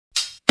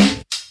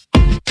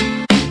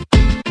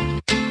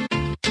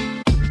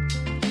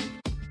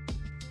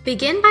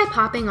Begin by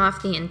popping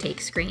off the intake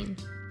screen.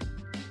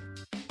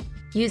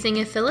 Using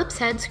a Phillips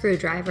head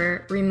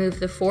screwdriver, remove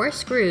the 4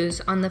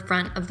 screws on the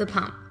front of the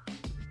pump.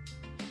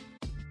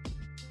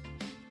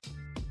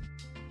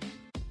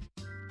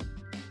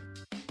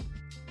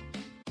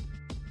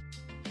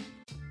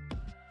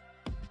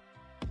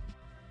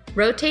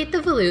 Rotate the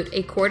volute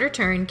a quarter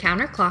turn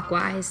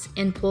counterclockwise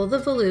and pull the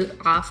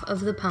volute off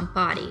of the pump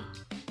body.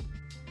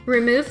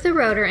 Remove the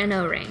rotor and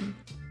O-ring.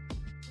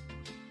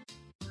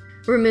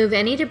 Remove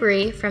any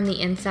debris from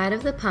the inside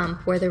of the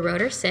pump where the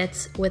rotor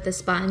sits with a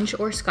sponge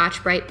or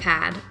Scotch-Brite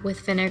pad with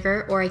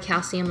vinegar or a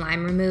calcium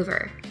lime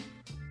remover.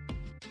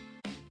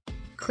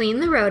 Clean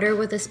the rotor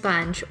with a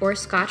sponge or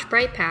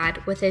Scotch-Brite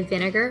pad with a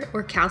vinegar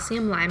or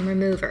calcium lime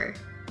remover.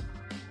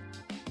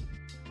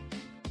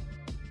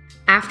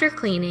 After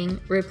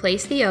cleaning,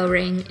 replace the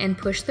O-ring and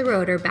push the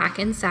rotor back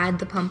inside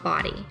the pump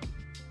body.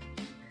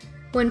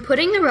 When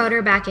putting the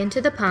rotor back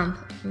into the pump,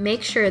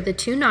 make sure the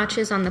 2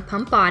 notches on the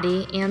pump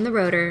body and the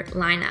rotor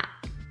line up.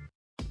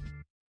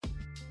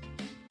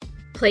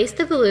 Place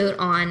the volute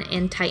on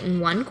and tighten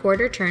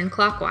 1/4 turn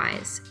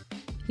clockwise.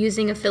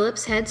 Using a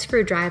Phillips head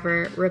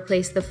screwdriver,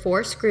 replace the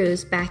 4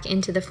 screws back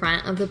into the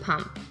front of the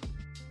pump.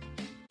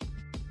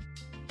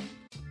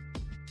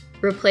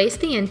 Replace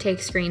the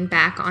intake screen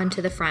back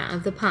onto the front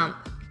of the pump.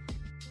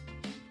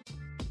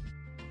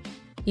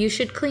 You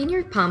should clean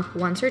your pump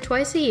once or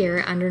twice a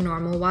year under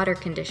normal water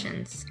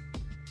conditions.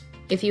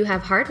 If you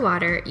have hard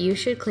water, you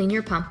should clean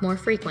your pump more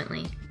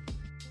frequently.